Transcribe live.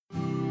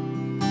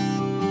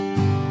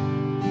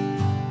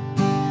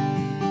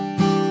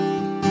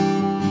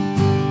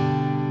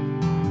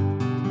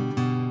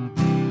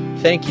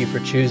Thank you for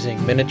choosing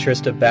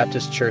Minnetrista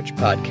Baptist Church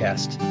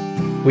podcast.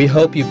 We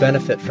hope you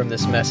benefit from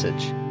this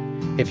message.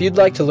 If you'd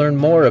like to learn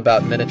more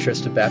about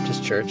Minnetrista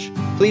Baptist Church,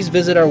 please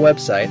visit our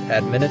website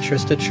at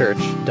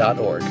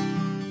minnetristachurch.org.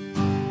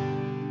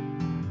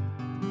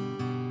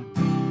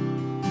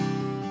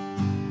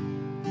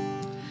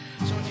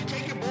 So if you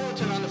take your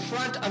bulletin, on the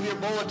front of your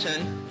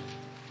bulletin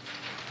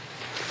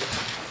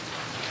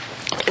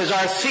is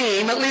our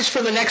theme, at least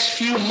for the next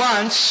few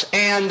months,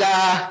 and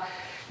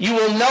you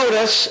will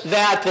notice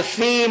that the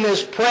theme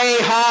is Pray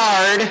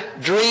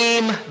Hard,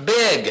 Dream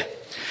Big.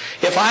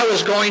 If I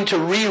was going to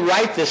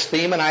rewrite this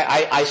theme, and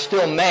I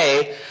still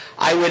may,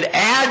 I would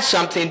add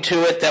something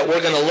to it that we're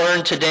going to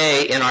learn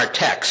today in our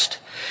text.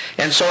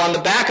 And so on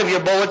the back of your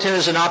bulletin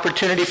is an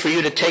opportunity for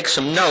you to take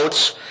some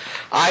notes.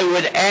 I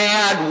would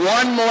add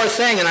one more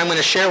thing, and I'm going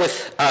to share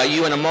with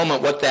you in a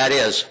moment what that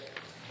is.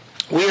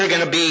 We are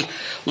going to be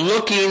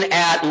looking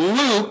at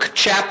Luke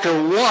chapter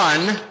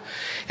 1,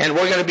 and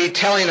we're going to be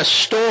telling a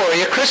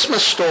story, a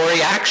Christmas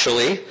story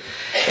actually.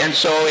 And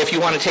so if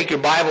you want to take your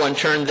Bible and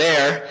turn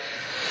there,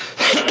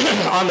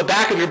 on the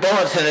back of your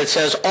bulletin it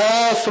says,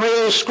 all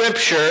through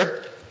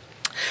Scripture,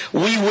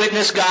 we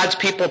witness God's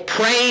people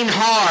praying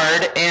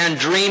hard and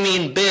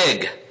dreaming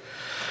big.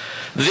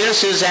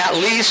 This is, at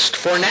least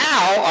for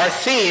now, our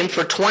theme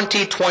for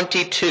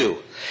 2022.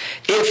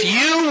 If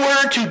you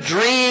were to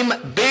dream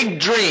big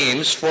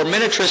dreams for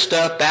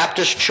Minnetrista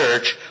Baptist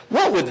Church,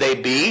 what would they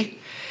be?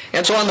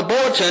 And so on the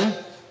bulletin,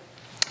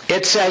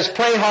 it says,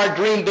 pray hard,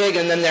 dream big,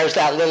 and then there's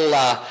that little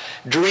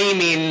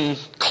dreaming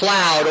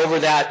cloud over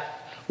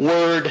that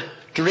word,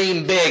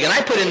 dream big. And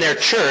I put in there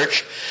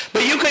church,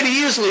 but you could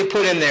easily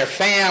put in there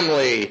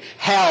family,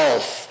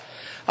 health,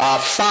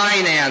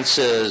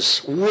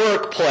 finances,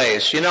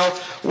 workplace,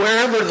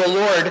 wherever the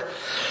Lord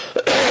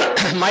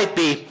might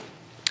be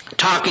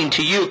talking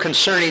to you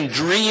concerning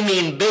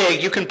dreaming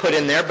big, you can put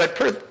in there. But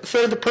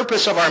for the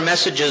purpose of our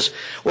messages,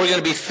 we're going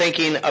to be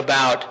thinking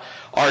about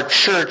our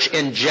church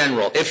in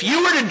general. If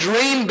you were to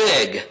dream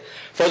big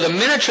for the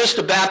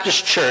Minnetrista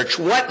Baptist Church,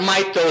 what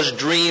might those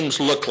dreams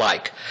look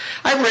like?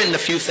 I've written a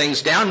few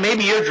things down.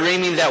 Maybe you're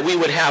dreaming that we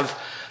would have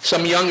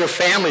some younger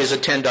families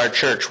attend our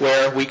church,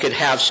 where we could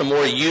have some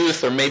more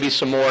youth or maybe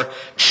some more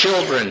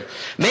children.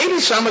 Maybe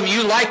some of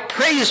you like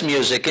praise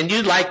music, and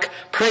you'd like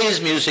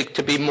praise music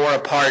to be more a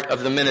part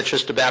of the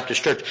Minnetrista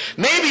Baptist Church.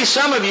 Maybe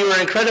some of you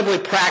are incredibly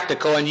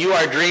practical, and you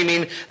are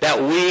dreaming that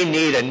we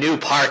need a new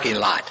parking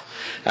lot.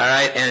 All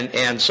right,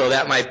 and so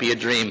that might be a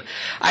dream.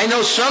 I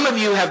know some of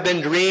you have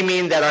been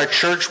dreaming that our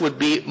church would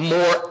be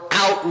more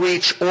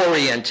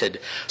outreach-oriented,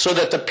 so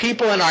that the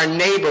people in our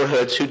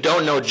neighborhoods who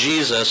don't know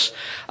Jesus,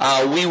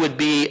 we would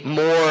be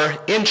more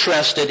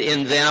interested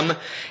in them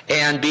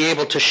and be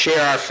able to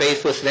share our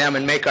faith with them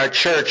and make our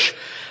church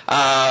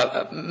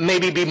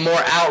maybe be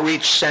more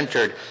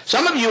outreach-centered.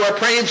 Some of you are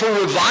praying for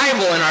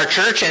revival in our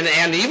church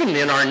and even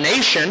in our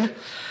nation.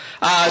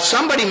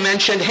 Somebody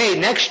mentioned, hey,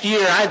 next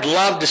year I'd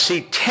love to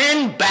see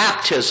 10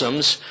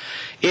 baptisms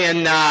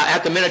at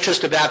the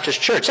Minnetrista Baptist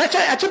Church.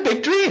 That's a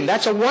big dream.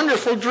 That's a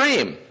wonderful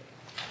dream.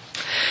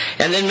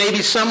 And then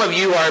maybe some of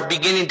you are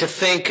beginning to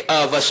think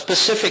of a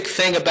specific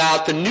thing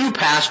about the new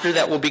pastor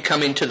that will be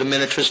coming to the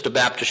Minnetrista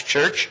Baptist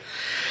Church.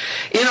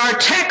 In our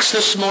text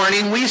this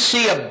morning, we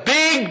see a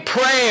big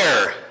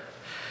prayer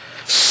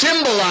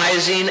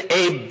symbolizing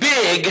a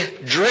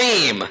big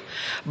dream.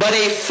 But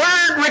a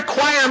third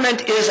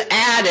requirement is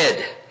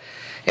added.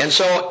 And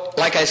so,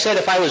 like I said,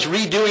 if I was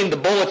redoing the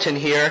bulletin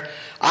here,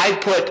 I'd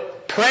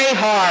put pray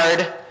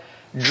hard,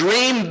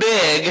 dream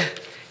big,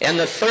 and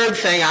the third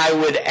thing I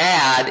would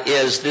add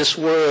is this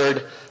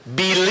word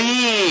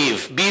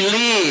believe.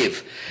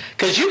 Believe.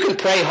 Because you can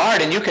pray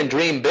hard and you can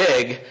dream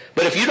big,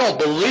 but if you don't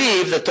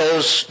believe that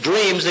those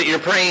dreams that you're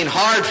praying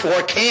hard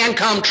for can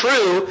come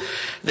true,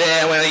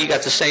 then, well, you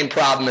got the same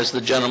problem as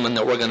the gentleman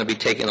that we're going to be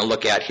taking a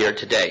look at here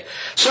today.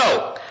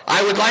 So,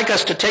 I would like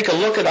us to take a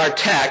look at our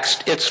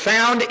text. It's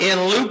found in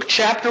Luke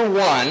chapter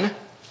 1.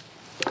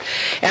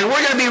 And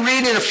we're going to be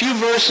reading a few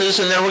verses,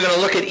 and then we're going to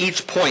look at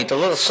each point,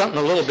 something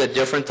a little bit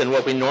different than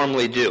what we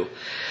normally do.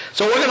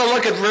 So we're going to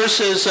look at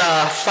verses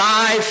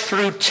 5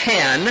 through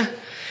 10.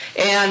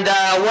 And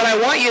what I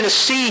want you to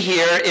see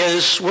here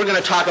is we're going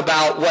to talk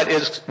about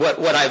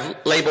what I've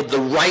labeled the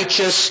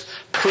righteous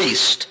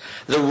priest.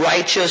 The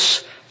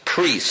righteous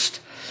priest.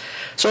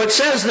 So it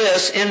says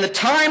this, in the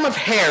time of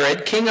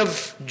Herod, king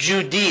of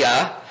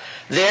Judea,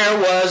 there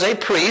was a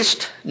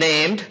priest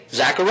named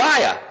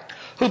Zechariah,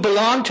 who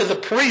belonged to the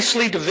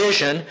priestly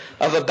division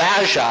of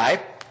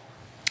Abijah.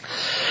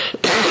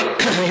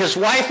 His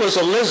wife was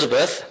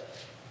Elizabeth,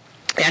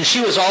 and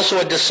she was also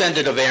a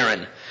descendant of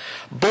Aaron.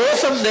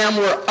 Both of them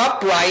were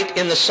upright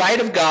in the sight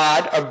of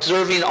God,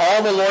 observing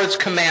all the Lord's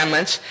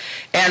commandments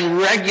and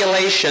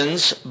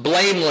regulations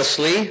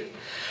blamelessly.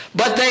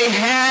 But they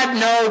had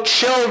no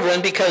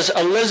children because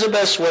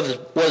Elizabeth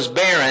was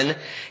barren,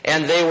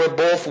 and they were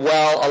both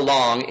well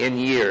along in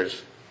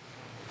years.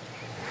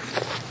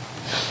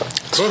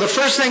 So the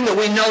first thing that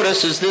we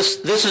notice is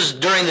this is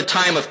during the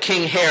time of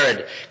King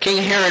Herod.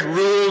 King Herod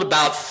ruled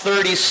about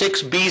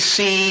 36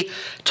 BC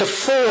to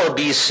 4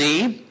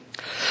 BC.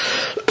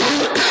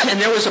 And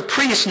there was a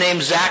priest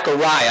named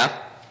Zechariah.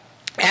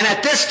 And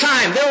at this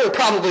time, there were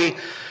probably,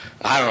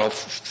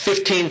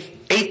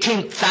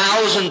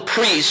 18,000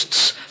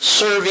 priests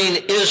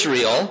serving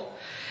Israel.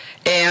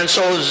 And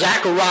so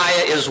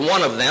Zechariah is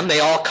one of them. They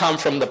all come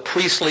from the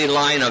priestly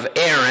line of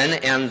Aaron,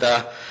 and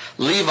the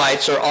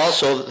Levites are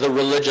also the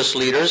religious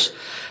leaders.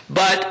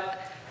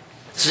 But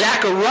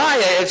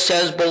Zechariah, it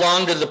says,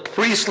 belonged to the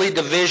priestly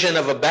division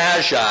of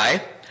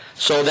Abijah.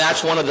 So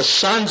that's one of the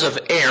sons of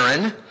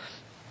Aaron.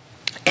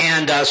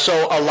 And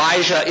so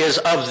Elijah is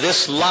of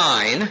this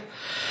line.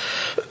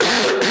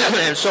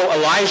 And so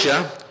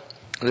Elijah,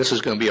 this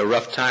is going to be a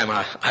rough time.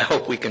 I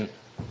hope we can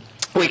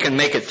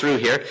make it through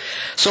here.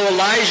 So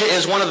Elijah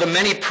is one of the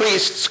many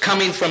priests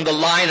coming from the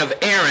line of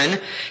Aaron.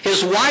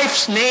 His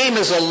wife's name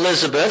is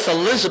Elizabeth.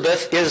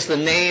 Elizabeth is the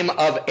name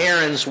of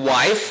Aaron's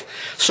wife.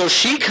 So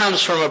she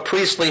comes from a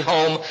priestly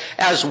home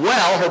as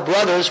well. Her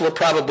brothers were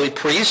probably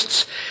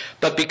priests,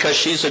 but because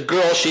she's a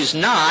girl, she's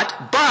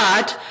not.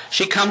 But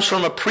she comes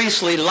from a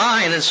priestly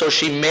line, and so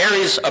she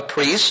marries a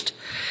priest.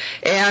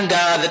 And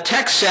the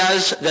text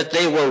says that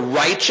they were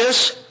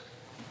righteous,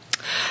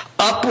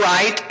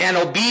 upright, and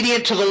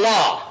obedient to the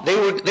law. They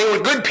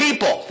were good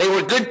people. They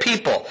were good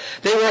people.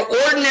 They were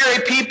ordinary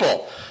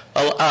people.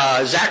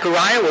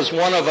 Zechariah was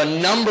one of a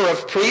number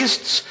of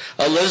priests.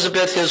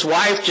 Elizabeth, his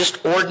wife, just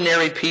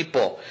ordinary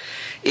people.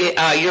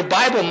 Your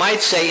Bible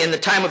might say in the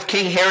time of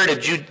King Herod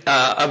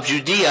of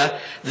Judea,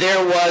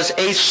 there was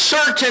a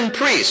certain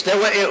priest. There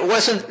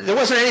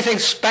wasn't anything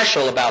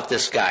special about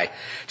this guy.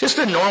 Just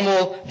a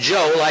normal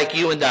Joe like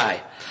you and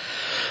I.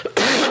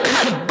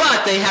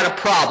 But they had a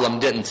problem,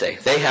 didn't they?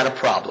 They had a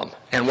problem.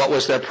 And what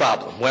was their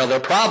problem? Well, their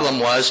problem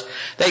was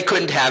they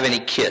couldn't have any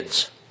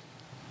kids.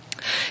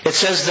 It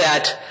says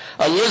that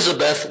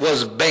Elizabeth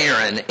was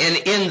barren. And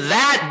in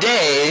that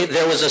day,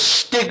 there was a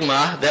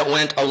stigma that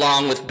went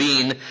along with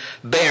being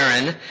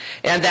barren.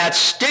 And that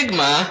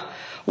stigma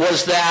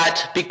was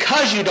that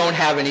because you don't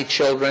have any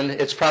children,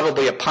 it's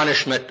probably a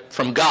punishment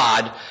from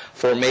God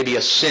for maybe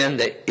a sin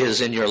that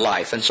is in your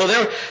life. And so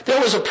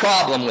there was a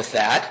problem with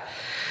that.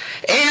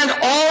 And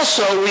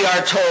also we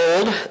are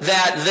told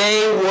that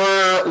they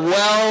were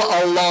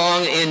well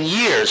along in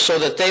years, so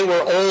that they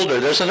were older.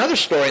 There's another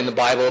story in the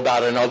Bible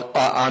about an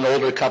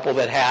older couple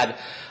that had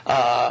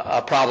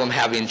a problem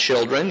having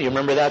children. You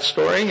remember that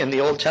story in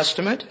the Old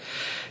Testament?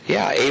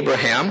 Yeah,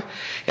 Abraham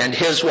and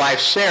his wife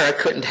Sarah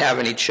couldn't have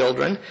any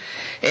children.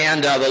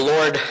 And the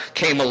Lord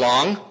came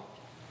along.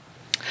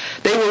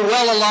 They were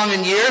well along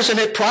in years, and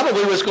it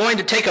probably was going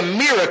to take a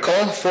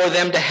miracle for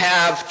them to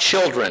have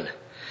children.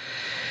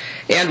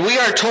 And we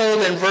are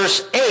told in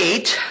verse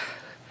 8,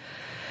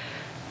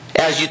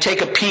 as you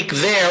take a peek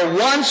there,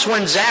 once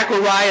when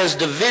Zechariah's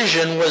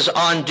division was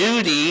on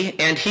duty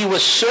and he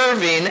was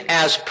serving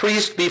as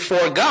priest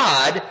before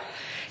God,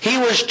 he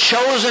was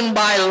chosen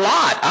by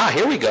lot.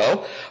 Here we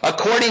go.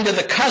 According to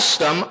the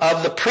custom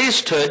of the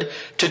priesthood,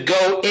 to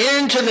go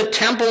into the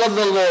temple of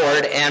the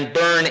Lord and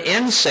burn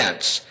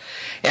incense.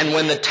 And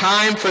when the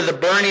time for the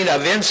burning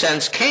of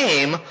incense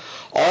came,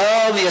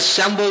 all the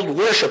assembled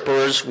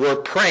worshipers were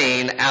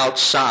praying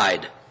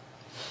outside.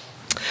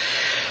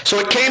 So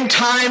it came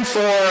time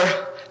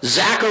for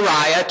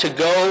Zechariah to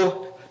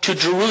go to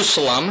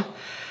Jerusalem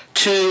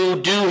to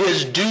do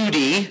his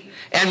duty,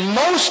 and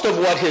most of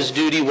what his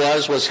duty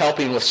was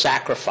helping with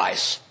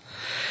sacrifice.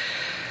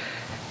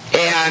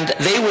 And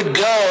they would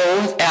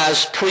go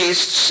as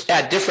priests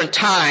at different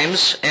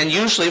times, and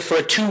usually for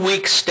a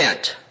 2-week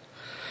stint.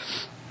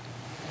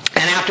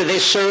 And after they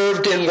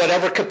served in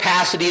whatever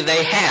capacity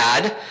they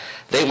had,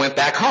 they went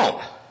back home.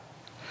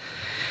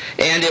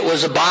 And it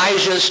was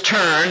Abijah's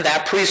turn,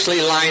 that priestly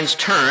line's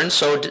turn.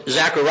 So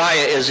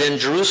Zechariah is in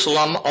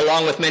Jerusalem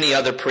along with many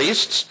other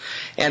priests.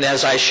 And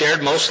as I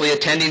shared, mostly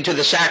attending to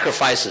the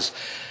sacrifices.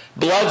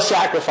 Blood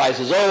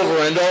sacrifices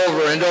over and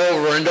over and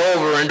over and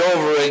over and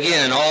over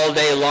again all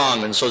day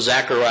long. And so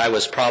Zechariah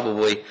was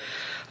probably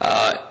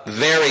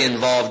very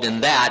involved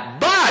in that.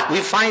 But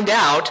we find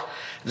out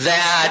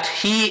that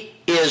he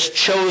is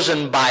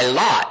chosen by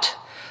lot.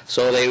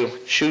 So they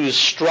choose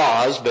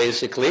straws,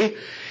 basically.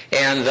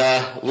 And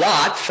the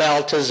lot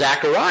fell to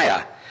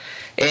Zechariah.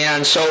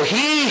 And so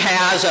he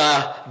has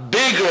a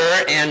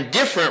bigger and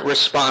different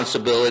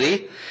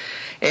responsibility.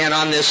 And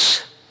on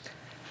this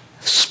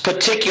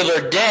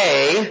particular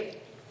day,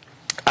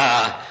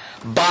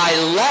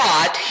 by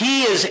lot,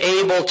 he is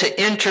able to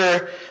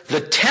enter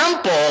the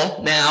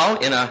temple now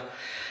in a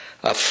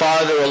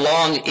farther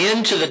along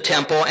into the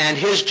temple, and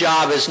his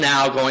job is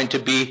now going to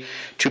be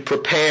to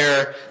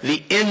prepare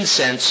the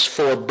incense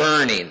for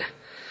burning.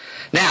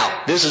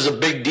 Now, this is a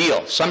big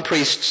deal. Some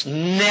priests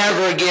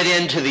never get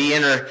into the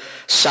inner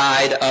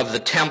side of the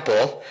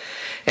temple.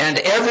 And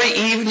every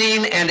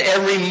evening and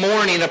every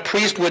morning a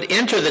priest would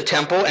enter the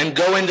temple and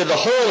go into the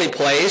holy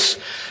place,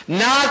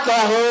 not the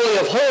Holy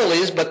of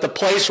Holies, but the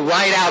place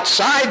right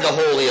outside the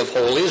Holy of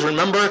Holies.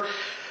 Remember,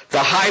 the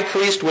high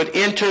priest would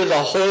enter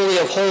the Holy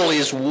of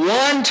Holies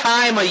one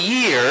time a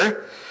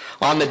year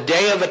on the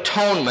Day of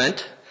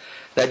Atonement.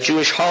 That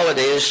Jewish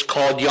holiday is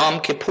called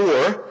Yom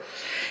Kippur.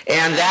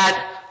 And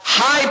that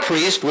high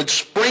priest would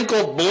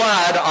sprinkle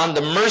blood on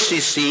the mercy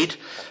seat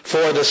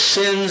for the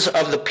sins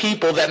of the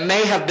people that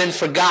may have been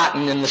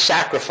forgotten in the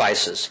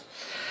sacrifices.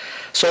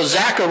 So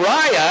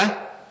Zechariah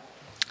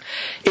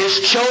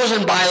is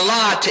chosen by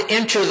lot to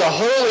enter the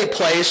holy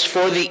place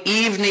for the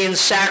evening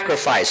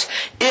sacrifice.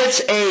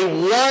 It's a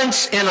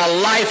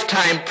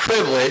once-in-a-lifetime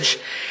privilege,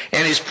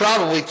 and he's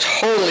probably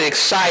totally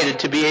excited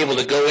to be able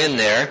to go in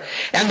there.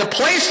 And the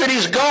place that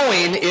he's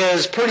going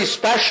is pretty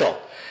special.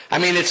 I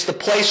mean, it's the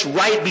place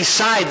right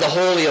beside the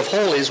Holy of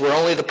Holies where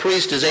only the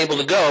priest is able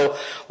to go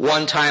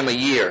one time a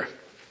year.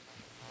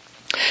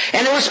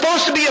 And it was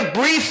supposed to be a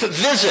brief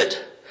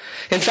visit.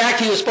 In fact,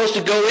 he was supposed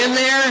to go in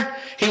there,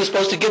 he was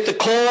supposed to get the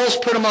coals,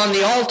 put them on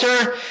the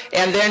altar,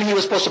 and then he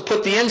was supposed to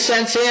put the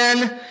incense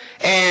in,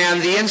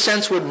 and the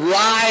incense would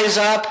rise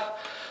up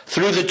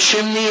through the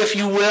chimney, if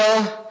you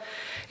will,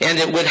 and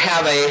it would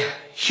have a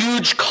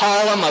huge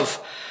column of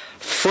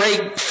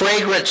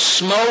fragrant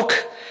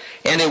smoke,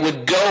 and it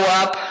would go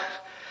up,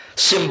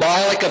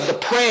 symbolic of the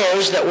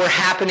prayers that were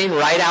happening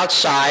right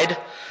outside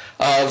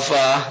of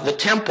the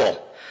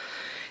temple.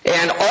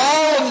 And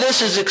all of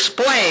this is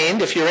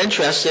explained, if you're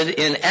interested,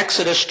 in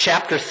Exodus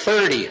chapter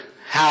 30,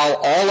 how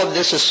all of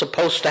this is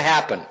supposed to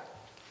happen.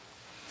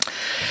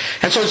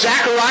 And so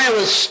Zechariah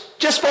was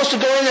just supposed to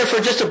go in there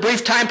for just a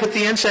brief time, put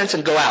the incense,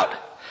 and go out.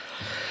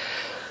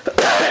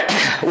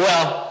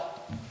 Well,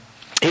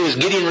 he was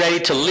getting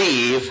ready to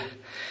leave,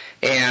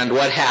 and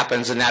what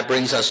happens, and that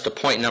brings us to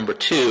point number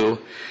 2,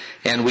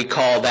 and we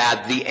call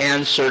that the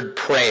answered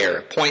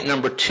prayer. Point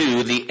number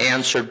 2, the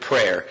answered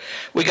prayer.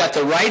 We got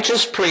the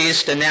righteous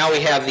priest, and now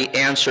we have the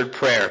answered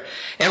prayer.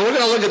 And we're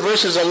going to look at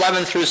verses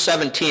 11 through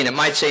 17. It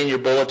might say in your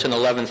bulletin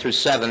 11 through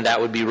 7. That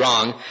would be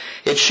wrong.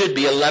 It should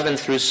be 11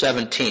 through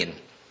 17.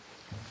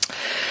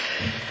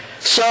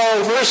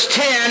 So, verse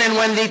 10, and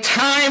when the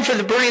time for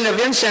the burning of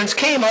incense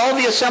came, all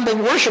the assembled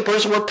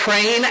worshipers were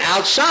praying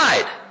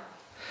outside.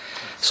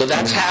 So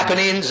that's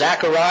happening.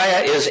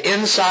 Zechariah is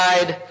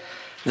inside.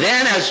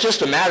 Then, as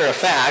just a matter of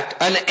fact,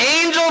 an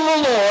angel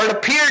of the Lord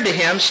appeared to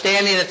him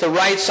standing at the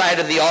right side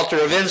of the altar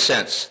of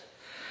incense.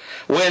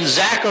 When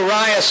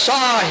Zechariah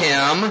saw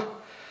him,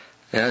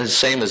 and the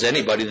same as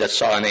anybody that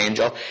saw an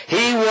angel,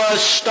 he was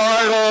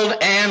startled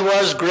and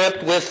was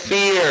gripped with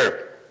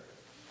fear.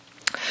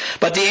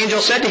 But the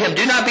angel said to him,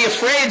 "Do not be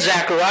afraid,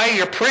 Zechariah.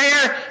 Your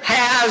prayer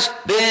has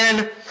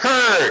been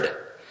heard.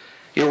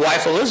 Your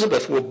wife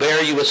Elizabeth will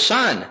bear you a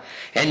son,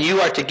 and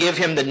you are to give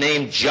him the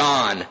name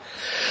John."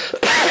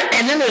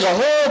 And then there's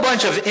a whole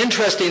bunch of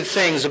interesting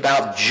things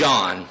about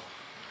John.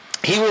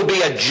 He will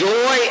be a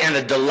joy and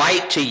a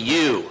delight to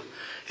you.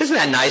 Isn't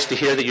that nice to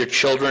hear that your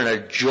children are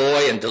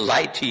joy and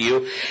delight to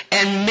you?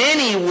 And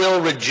many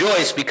will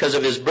rejoice because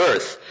of his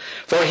birth,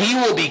 for he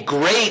will be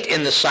great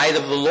in the sight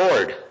of the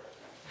Lord.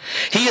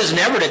 He is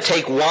never to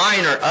take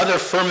wine or other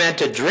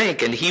fermented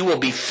drink, and he will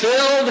be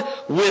filled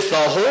with the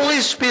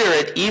Holy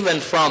Spirit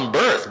even from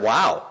birth.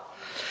 Wow.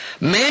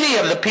 Many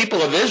of the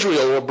people of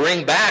Israel will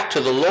bring back to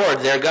the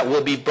Lord their God,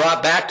 will be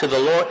brought back to the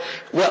Lord.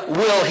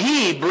 Will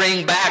he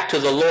bring back to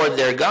the Lord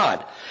their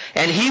God?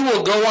 And he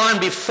will go on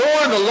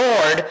before the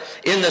Lord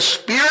in the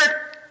spirit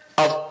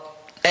of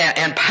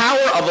and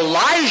power of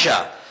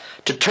Elijah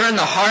to turn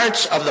the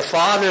hearts of the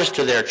fathers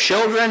to their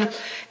children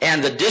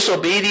and the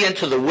disobedient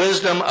to the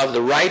wisdom of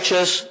the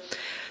righteous,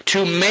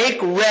 to make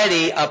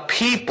ready a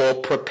people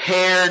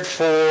prepared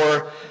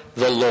for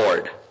the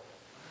Lord.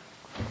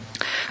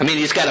 I mean,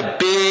 he's got a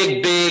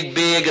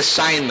big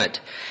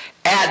assignment.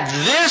 At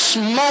this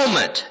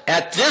moment,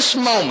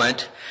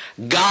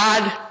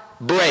 God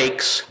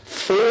breaks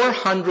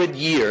 400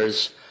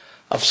 years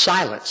of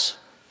silence.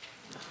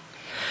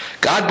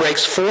 God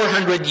breaks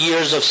 400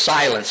 years of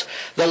silence.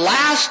 The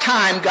last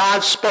time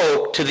God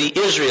spoke to the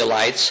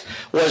Israelites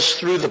was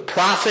through the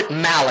prophet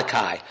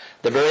Malachi,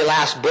 the very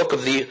last book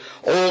of the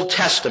Old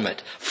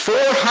Testament.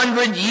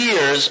 400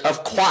 years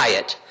of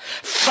quiet.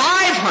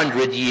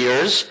 500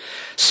 years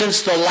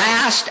since the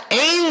last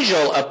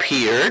angel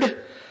appeared,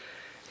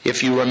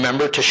 if you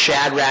remember, to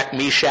Shadrach,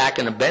 Meshach,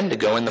 and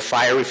Abednego in the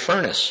fiery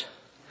furnace.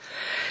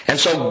 And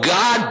so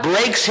God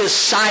breaks his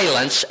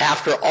silence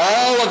after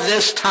all of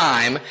this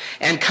time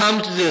and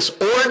comes to this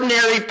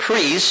ordinary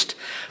priest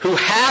who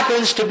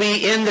happens to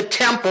be in the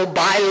temple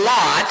by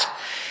lot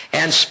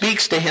and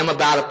speaks to him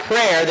about a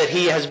prayer that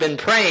he has been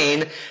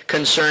praying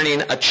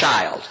concerning a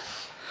child.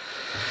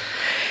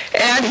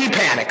 And he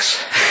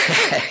panics.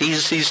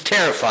 He's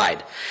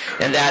terrified.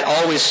 And that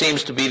always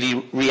seems to be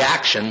the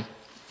reaction.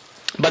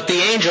 But the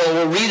angel,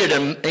 we'll read it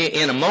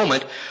in a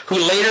moment, who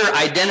later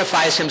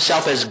identifies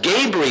himself as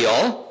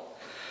Gabriel,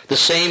 the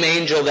same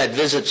angel that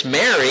visits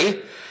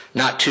Mary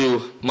not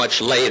too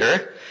much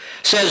later,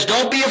 says,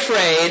 "Don't be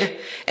afraid,"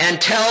 and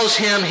tells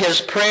him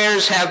his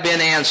prayers have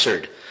been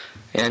answered.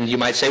 And you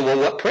might say, well,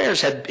 what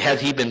prayers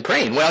had he been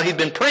praying? Well, he'd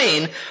been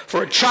praying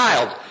for a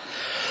child.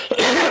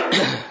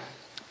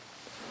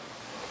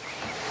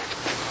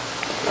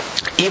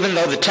 even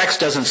though the text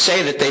doesn't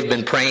say that they've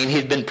been praying,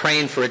 he'd been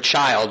praying for a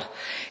child.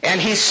 And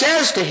he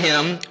says to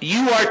him,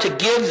 you are to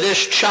give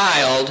this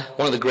child,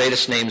 one of the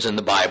greatest names in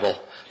the Bible,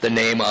 the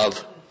name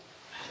of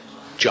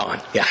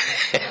John. Yeah.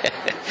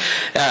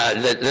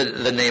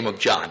 The name of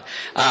John.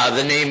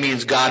 The name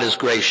means God is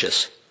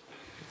gracious.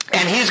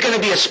 And he's going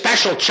to be a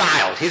special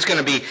child. He's going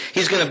to be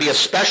a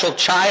special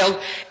child,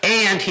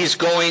 and he's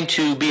going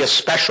to be a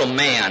special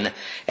man,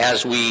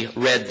 as we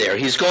read there.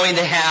 He's going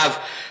to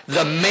have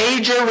the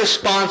major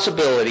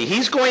responsibility.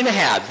 He's going to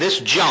have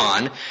this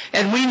John,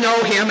 and we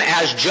know him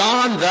as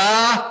John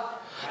the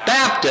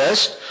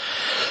Baptist.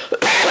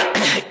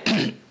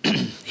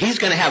 He's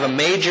going to have a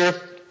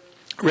major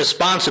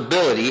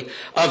responsibility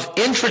of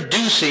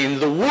introducing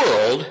the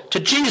world to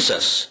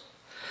Jesus.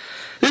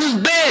 This is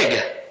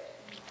big.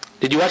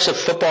 Did you watch the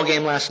football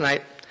game last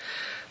night?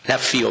 That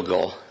field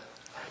goal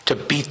to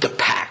beat the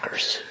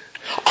Packers.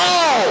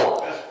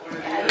 Oh!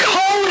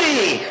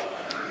 Cody!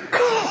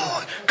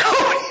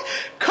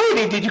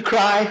 Cody, did you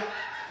cry?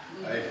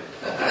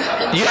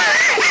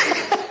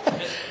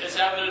 It's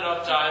happened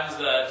enough times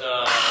that...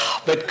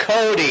 But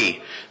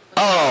Cody,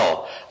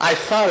 I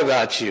thought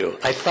about you.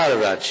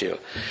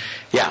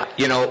 Yeah,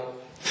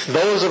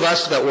 those of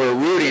us that were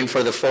rooting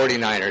for the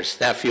 49ers,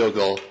 that field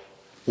goal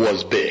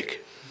was big.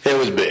 It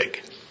was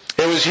big.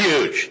 It was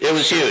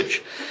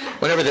huge.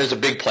 Whenever there's a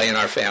big play in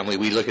our family,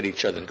 we look at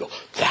each other and go,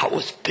 that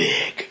was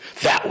big.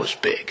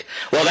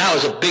 Well, that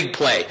was a big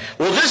play.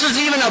 Well, this is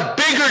even a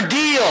bigger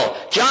deal.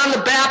 John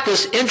the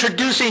Baptist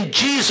introducing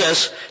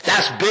Jesus,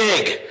 that's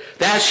big.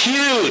 That's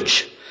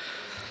huge.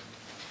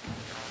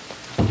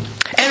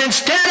 And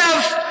instead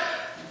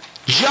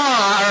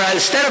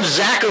of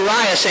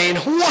Zechariah saying,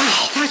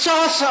 wow, that's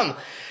awesome,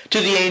 to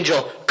the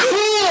angel,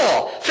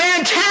 cool,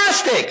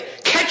 fantastic,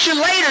 catch you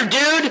later,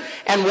 dude,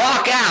 and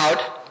walk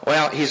out,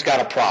 well, he's got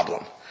a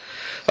problem.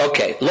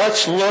 Okay,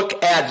 let's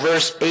look at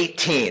verse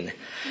 18.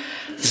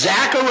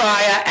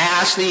 Zechariah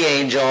asked the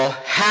angel,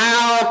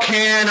 how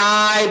can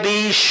I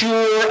be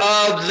sure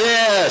of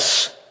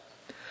this?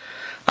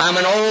 I'm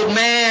an old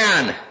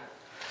man,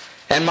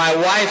 and my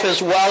wife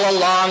is well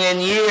along in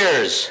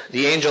years.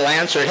 The angel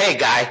answered, hey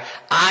guy,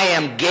 I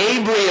am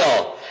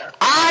Gabriel.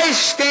 I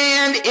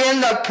stand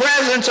in the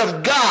presence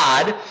of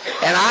God,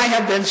 and I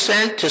have been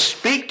sent to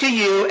speak to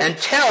you and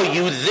tell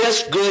you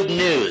this good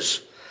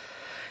news.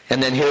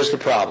 And then here's the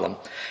problem.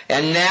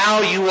 And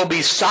now you will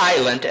be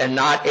silent and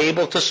not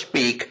able to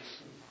speak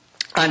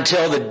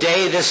until the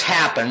day this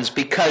happens,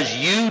 because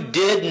you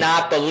did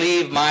not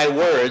believe my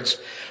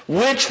words,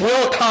 which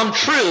will come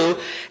true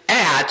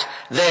at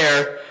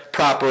their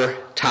proper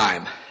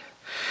time.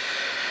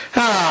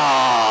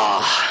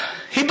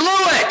 He blew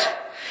it.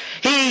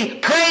 He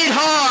prayed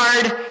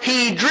hard,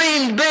 he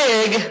dreamed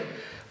big,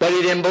 but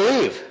he didn't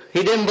believe.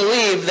 He didn't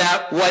believe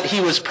that what he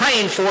was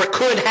praying for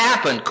could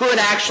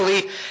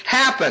actually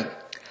happen.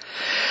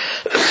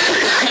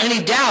 And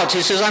he doubts.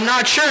 He says, I'm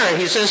not sure.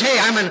 He says, hey,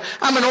 I'm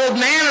an old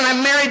man and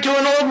I'm married to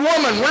an old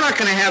woman. We're not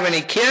going to have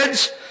any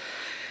kids.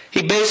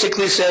 He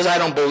basically says, I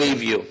don't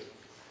believe you.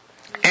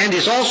 And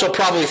he's also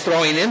probably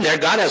throwing in there,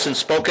 God hasn't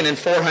spoken in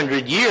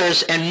 400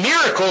 years, and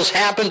miracles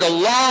happened a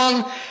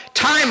long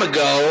time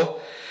ago.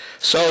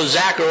 So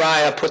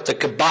Zechariah put the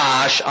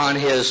kibosh on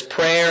his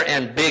prayer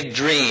and big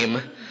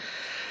dream.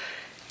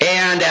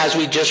 And as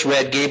we just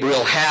read,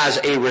 Gabriel has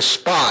a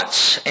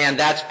response. And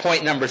that's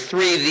point number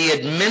 3, the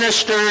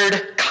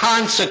administered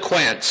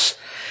consequence.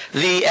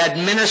 The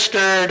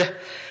administered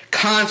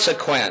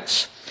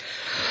consequence.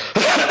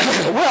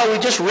 Well, we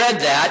just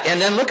read that,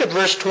 and then look at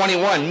verse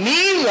 21.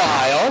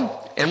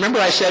 Meanwhile, and remember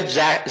I said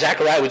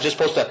Zechariah was just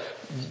supposed to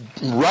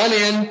run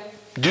in,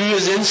 do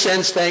his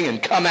incense thing,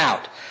 and come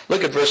out.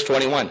 Look at verse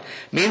 21.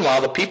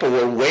 Meanwhile, the people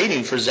were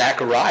waiting for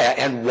Zechariah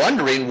and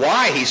wondering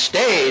why he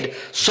stayed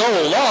so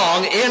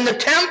long in the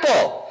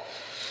temple.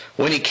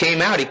 When he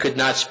came out, he could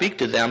not speak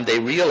to them. They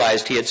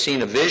realized he had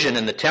seen a vision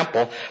in the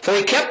temple, for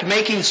he kept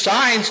making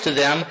signs to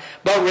them,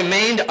 but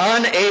remained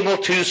unable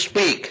to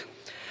speak.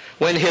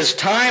 When his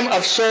time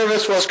of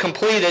service was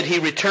completed, he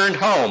returned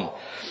home.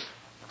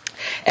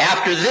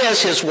 After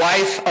this, his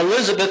wife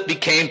Elizabeth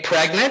became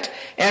pregnant,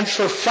 and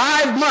for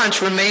 5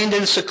 months remained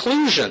in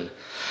seclusion.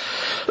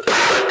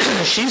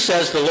 She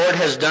says, the Lord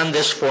has done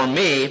this for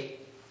me.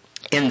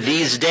 In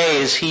these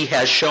days he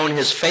has shown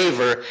his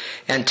favor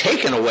and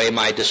taken away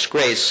my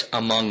disgrace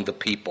among the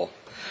people.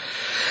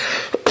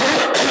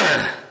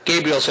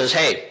 Gabriel says,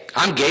 hey,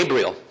 I'm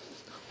Gabriel.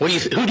 Who do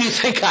you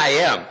think I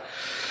am?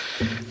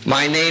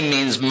 My name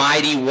means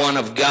mighty one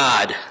of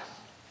God.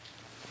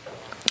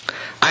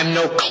 I'm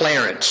no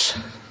Clarence.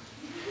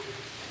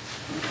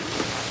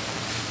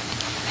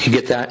 You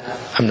get that?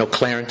 I'm no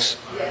Clarence?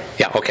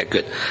 Yeah, okay,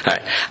 good. All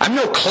right. I'm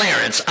no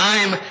Clarence.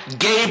 I'm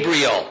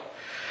Gabriel.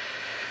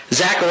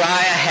 Zechariah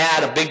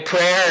had a big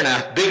prayer and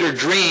a bigger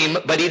dream,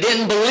 but he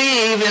didn't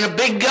believe in a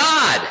big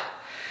God.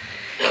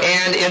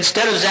 And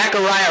instead of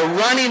Zechariah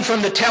running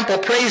from the temple,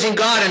 praising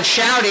God and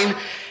shouting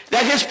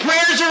that his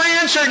prayers are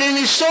answered, and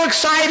he's so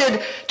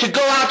excited to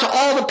go out to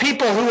all the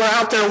people who are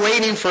out there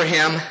waiting for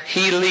him,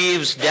 he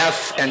leaves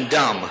deaf and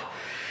dumb.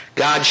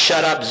 God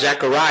shut up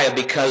Zechariah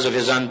because of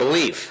his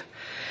unbelief.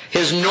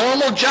 His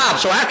normal job,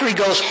 so after he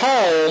goes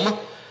home,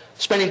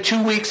 spending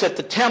 2 weeks at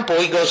the temple,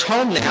 he goes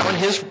home now, and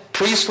his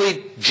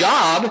priestly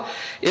job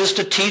is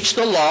to teach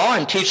the law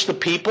and teach the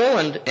people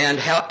and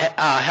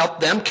help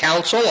them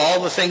counsel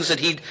all the things that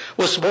he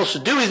was supposed to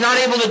do. He's not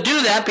able to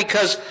do that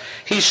because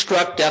he's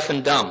struck deaf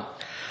and dumb.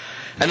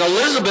 And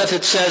Elizabeth,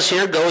 it says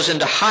here, goes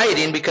into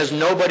hiding because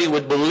nobody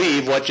would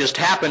believe what just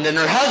happened, and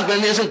her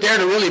husband isn't there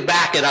to really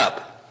back it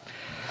up.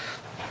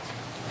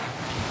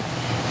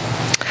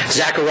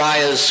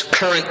 Zechariah's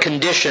current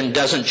condition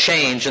doesn't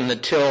change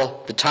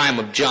until the time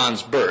of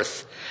John's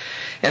birth.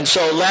 And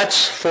so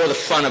let's, for the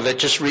fun of it,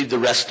 just read the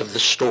rest of the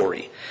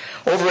story.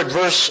 Over at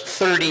verse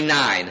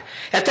 39.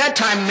 At that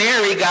time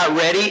Mary got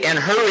ready and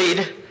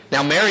hurried.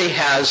 Now Mary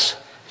has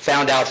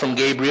found out from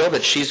Gabriel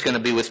that she's going to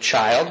be with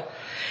child.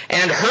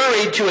 And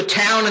hurried to a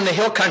town in the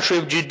hill country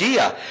of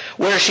Judea,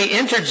 where she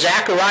entered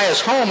Zechariah's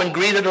home and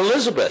greeted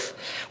Elizabeth.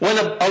 When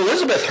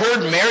Elizabeth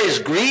heard Mary's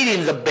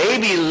greeting, the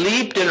baby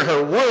leaped in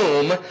her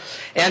womb,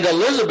 and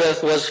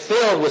Elizabeth was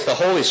filled with the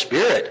Holy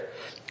Spirit.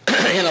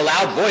 In a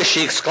loud voice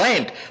she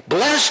exclaimed,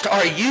 "Blessed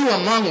are you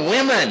among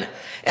women,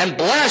 and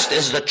blessed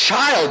is the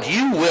child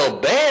you will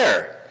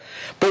bear.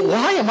 But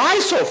why am I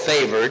so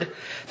favored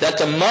that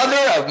the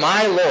mother of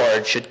my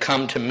Lord should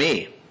come to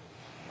me?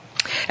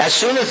 As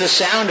soon as the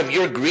sound of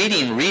your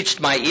greeting reached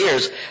my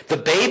ears, the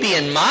baby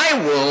in my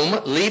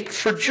womb leaped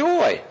for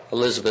joy,"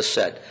 Elizabeth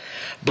said.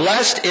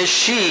 "Blessed is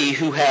she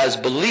who has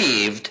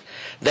believed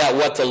that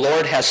what the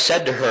Lord has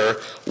said to her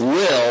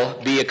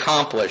will be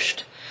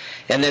accomplished."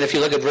 And then if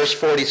you look at verse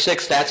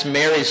 46, that's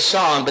Mary's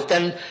song. But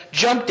then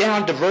jump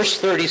down to verse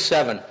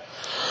 37.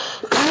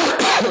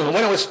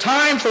 When it was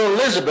time for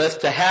Elizabeth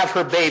to have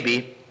her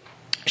baby,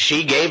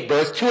 she gave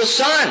birth to a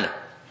son.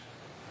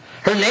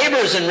 Her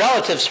neighbors and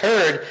relatives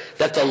heard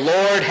that the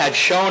Lord had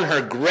shown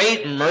her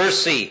great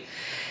mercy,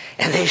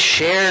 and they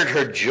shared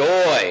her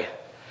joy.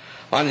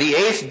 On the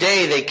 8th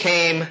day they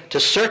came to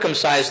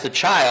circumcise the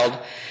child,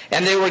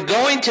 and they were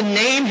going to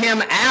name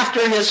him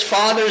after his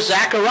father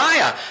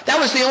Zechariah. That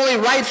was the only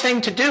right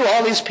thing to do.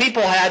 All these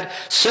people had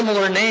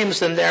similar names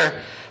than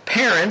their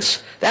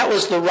parents. That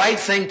was the right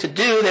thing to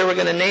do. They were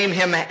going to name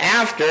him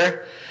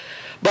after.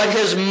 But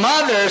his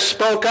mother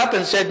spoke up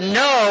and said,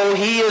 "No,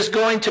 he is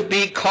going to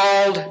be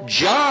called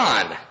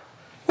John."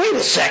 "Wait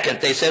a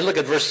second," they said. Look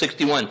at verse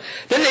 61.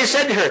 Then they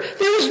said to her,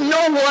 "There is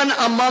no one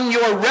among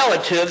your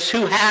relatives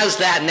who has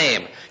that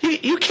name.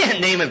 You can't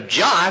name him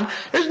John.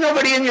 There's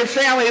nobody in your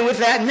family with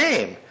that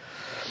name."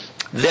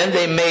 Then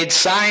they made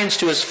signs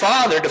to his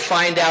father to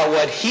find out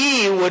what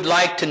he would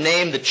like to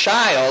name the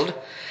child.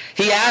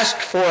 He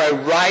asked for a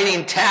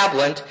writing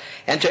tablet,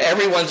 and to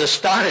everyone's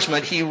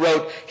astonishment, he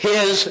wrote,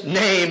 "His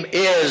name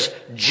is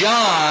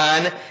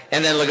John."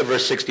 And then look at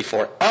verse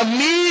 64.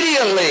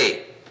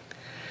 Immediately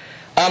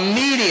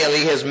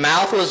his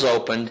mouth was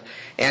opened,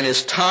 and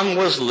his tongue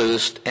was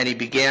loosed, and he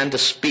began to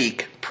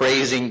speak,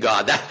 praising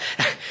God.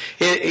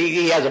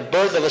 He has a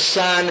birth of a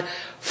son.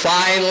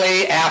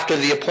 Finally, after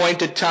the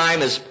appointed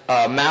time, his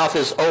mouth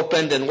is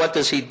opened, and what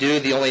does he do?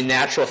 The only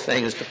natural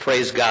thing is to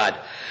praise God.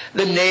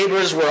 The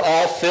neighbors were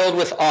all filled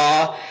with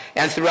awe,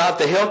 and throughout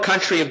the hill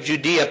country of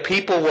Judea,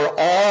 people were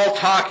all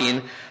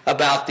talking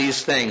about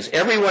these things.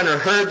 Everyone who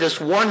heard this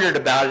wondered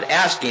about it,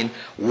 asking,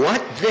 "What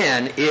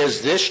then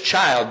is this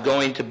child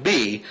going to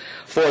be?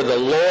 For the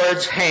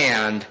Lord's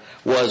hand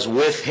was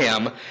with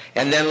him."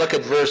 And then look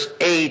at verse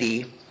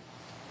 80.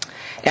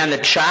 "And the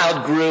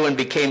child grew and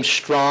became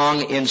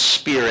strong in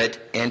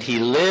spirit, and he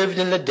lived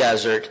in the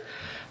desert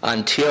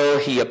until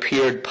he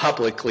appeared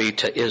publicly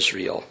to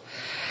Israel."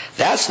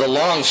 That's the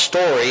long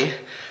story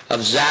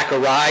of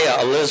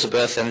Zechariah,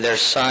 Elizabeth, and their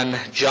son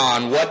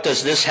John. What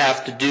does this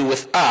have to do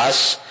with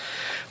us?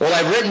 Well,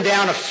 I've written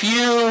down a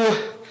few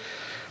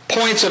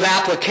points of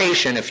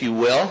application, if you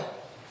will.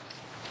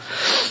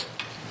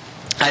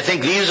 I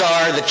think these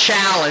are the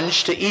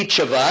challenge to each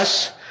of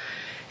us.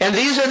 And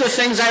these are the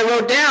things I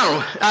wrote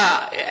down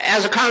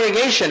as a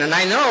congregation. And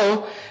I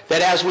know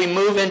that as we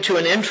move into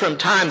an interim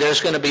time,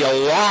 there's going to be a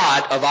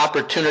lot of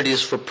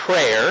opportunities for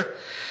prayer.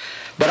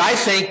 But I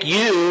think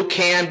you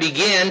can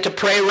begin to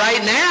pray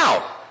right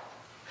now.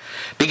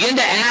 Begin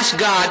to ask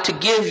God to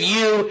give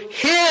you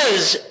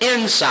His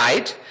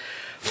insight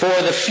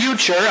for the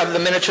future of the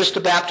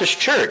Minnetrista Baptist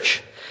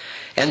Church.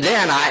 And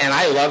then,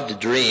 I love to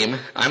dream.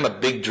 I'm a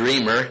big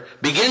dreamer.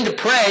 Begin to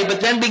pray,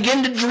 but then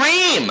begin to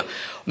dream.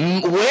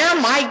 Where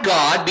might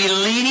God be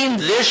leading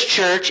this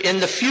church in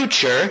the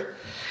future?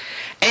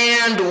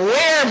 And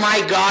where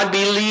might God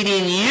be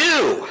leading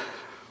you?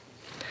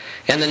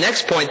 And the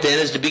next point then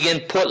is to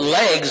begin to put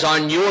legs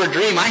on your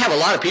dream. I have a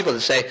lot of people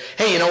that say,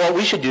 "Hey, you know what?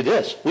 We should do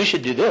this. We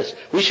should do this.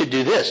 We should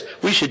do this.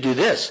 We should do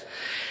this."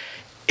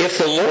 If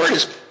the Lord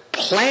is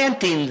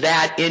planting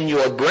that in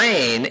your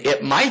brain,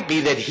 it might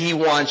be that He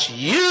wants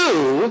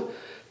you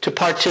to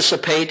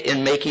participate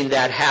in making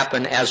that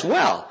happen as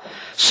well.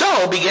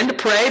 So begin to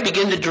pray,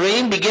 begin to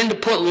dream, begin to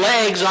put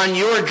legs on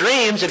your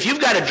dreams. If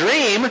you've got a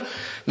dream,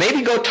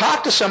 maybe go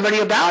talk to somebody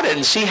about it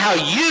and see how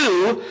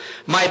you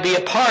might be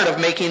a part of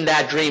making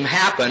that dream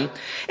happen.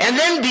 And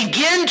then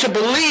begin to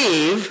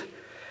believe,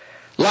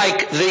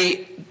 like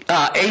the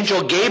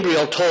angel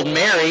Gabriel told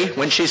Mary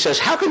when she says,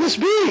 how can this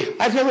be?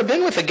 I've never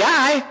been with a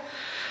guy.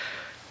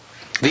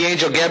 The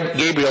angel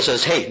Gabriel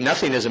says, hey,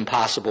 nothing is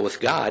impossible with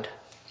God.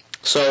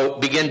 So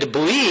begin to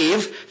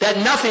believe that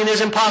nothing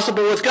is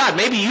impossible with God.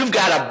 Maybe you've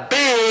got a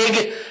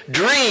big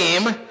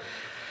dream.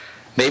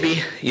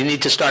 Maybe you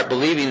need to start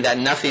believing that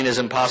nothing is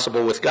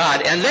impossible with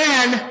God. And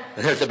then,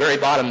 at the very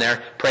bottom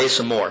there, pray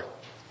some more.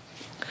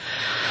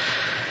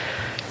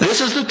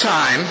 This is the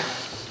time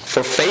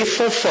for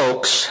faithful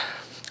folks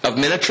of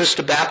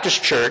Minnetrista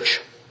Baptist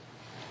Church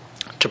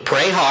to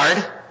pray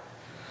hard,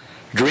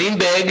 dream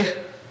big,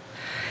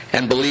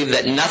 and believe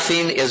that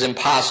nothing is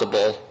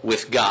impossible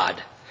with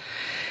God.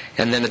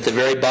 And then at the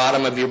very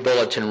bottom of your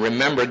bulletin,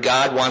 remember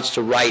God wants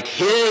to write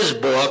His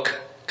book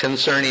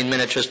concerning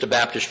Minnetrista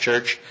Baptist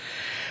Church.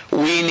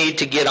 We need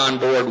to get on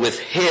board with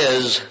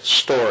His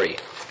story.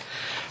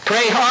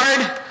 Pray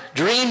hard,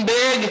 dream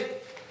big,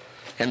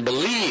 and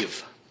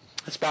believe.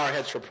 Let's bow our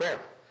heads for prayer.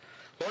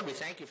 Lord, we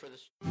thank you for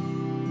this.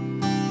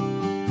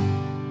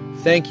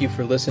 Thank you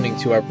for listening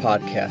to our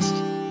podcast.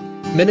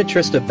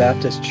 Minnetrista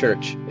Baptist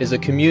Church is a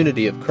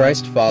community of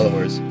Christ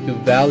followers who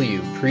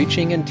value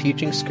preaching and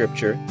teaching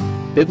Scripture,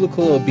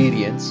 biblical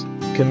obedience,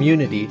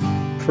 community,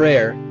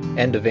 prayer,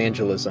 and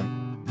evangelism.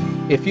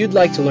 If you'd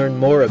like to learn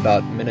more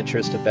about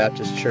Minnetrista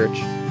Baptist Church,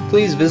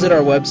 please visit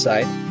our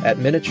website at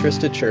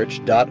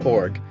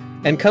minnetristachurch.org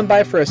and come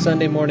by for a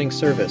Sunday morning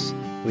service.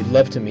 We'd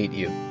love to meet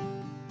you.